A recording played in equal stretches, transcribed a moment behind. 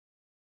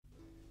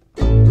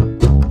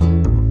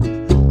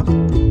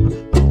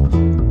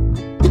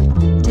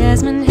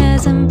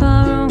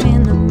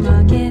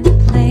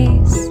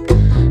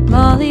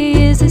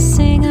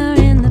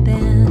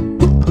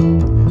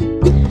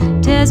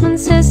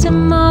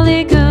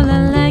Molly, girl,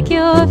 I like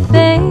your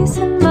face.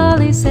 And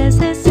Molly says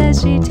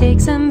she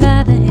takes him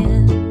by the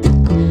hand.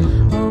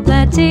 Oh,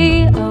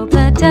 blah-dee, oh,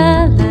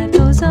 blah-da, life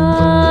goes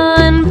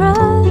on,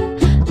 brother.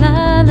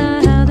 La, la,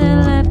 how the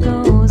life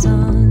goes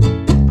on.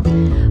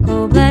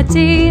 Oh,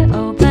 blah-dee,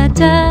 oh,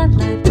 blah-da,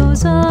 life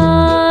goes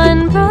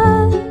on,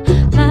 brother.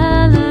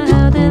 La, la,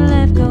 how the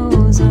life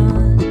goes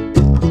on.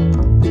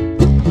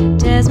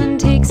 Desmond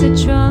takes a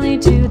trolley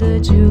to the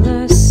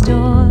jeweler's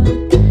store,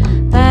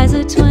 buys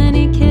a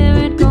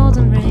 20-carat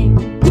golden ring,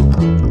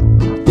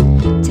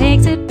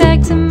 takes it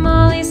back to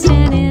Molly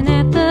standing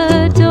at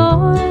the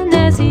door, and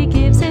as he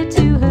gives it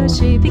to her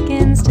she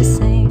begins to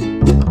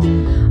sing.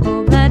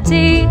 Oh,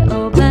 blah-dee,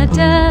 oh,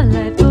 blah-da,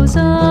 life goes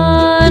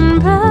on,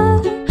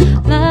 brother.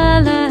 La,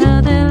 la,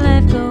 how the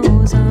life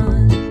goes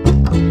on.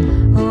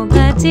 Oh,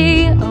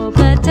 blah-dee, oh,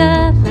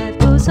 blah-da, life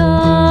goes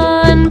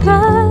on,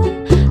 brother.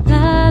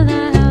 La,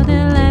 la, how the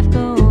life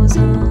goes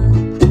on.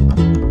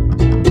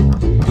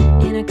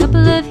 In a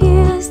couple of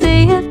years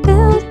they have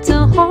built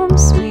a home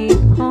sweet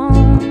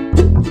home,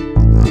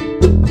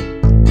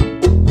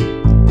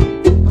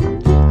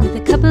 with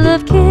a couple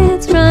of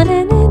kids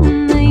running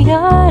in the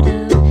yard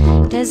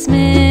of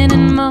Desmond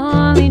and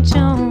Molly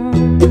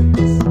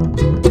Jones.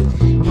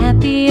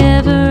 Happy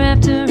ever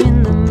after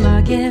in the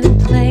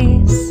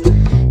marketplace,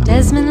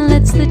 Desmond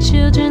lets the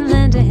children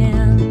lend a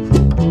hand.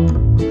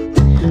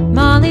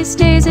 Molly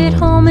stays at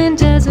home and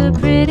does a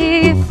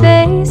pretty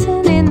face,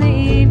 and in the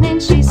evening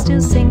she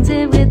still sings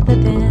it with the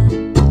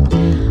band.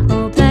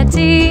 Oh,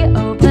 blah-dee,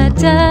 oh,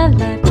 blah-da,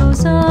 life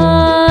goes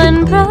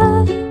on,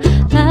 brother.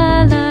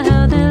 La, la,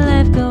 how the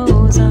life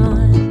goes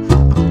on.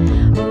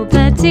 Oh,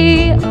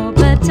 blah-dee, oh,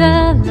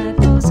 blah-da, life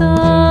goes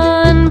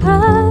on,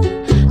 brother.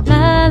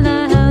 La,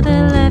 la, how the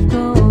life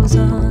goes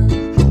on.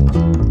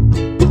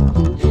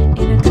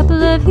 In a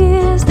couple of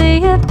years they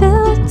have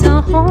built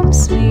a home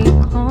sweet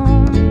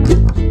home,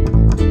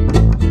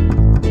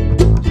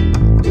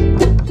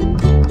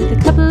 with a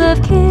couple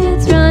of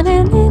kids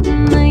running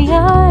in the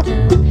yard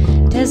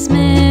of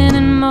Desmond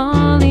and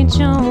Molly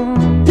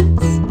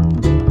Jones.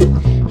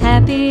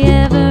 Happy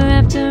ever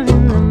after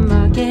in the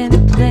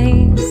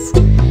marketplace,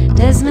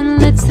 Desmond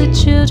lets the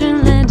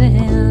children lend a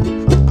hand.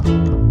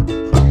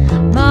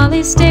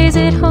 Molly stays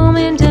at home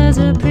and does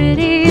a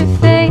pretty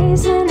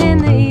face, and in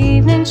the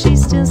evening she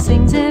still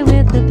sings it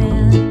with the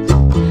band.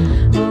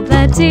 Oh,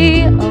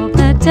 blah-dee, oh,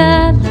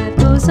 blah-da, life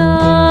goes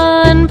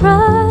on,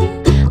 brother.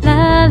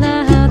 La,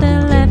 la, how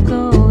the life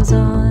goes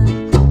on.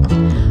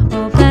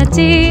 Oh,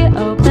 blah-dee,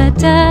 oh,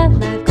 blah-da,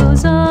 life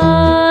goes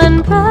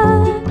on,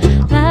 brother.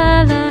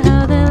 La, la,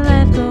 how the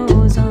life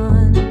goes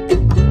on.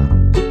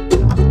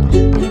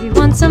 And if you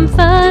want some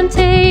fun,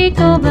 take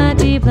oh,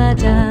 blah-dee,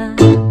 blah-da.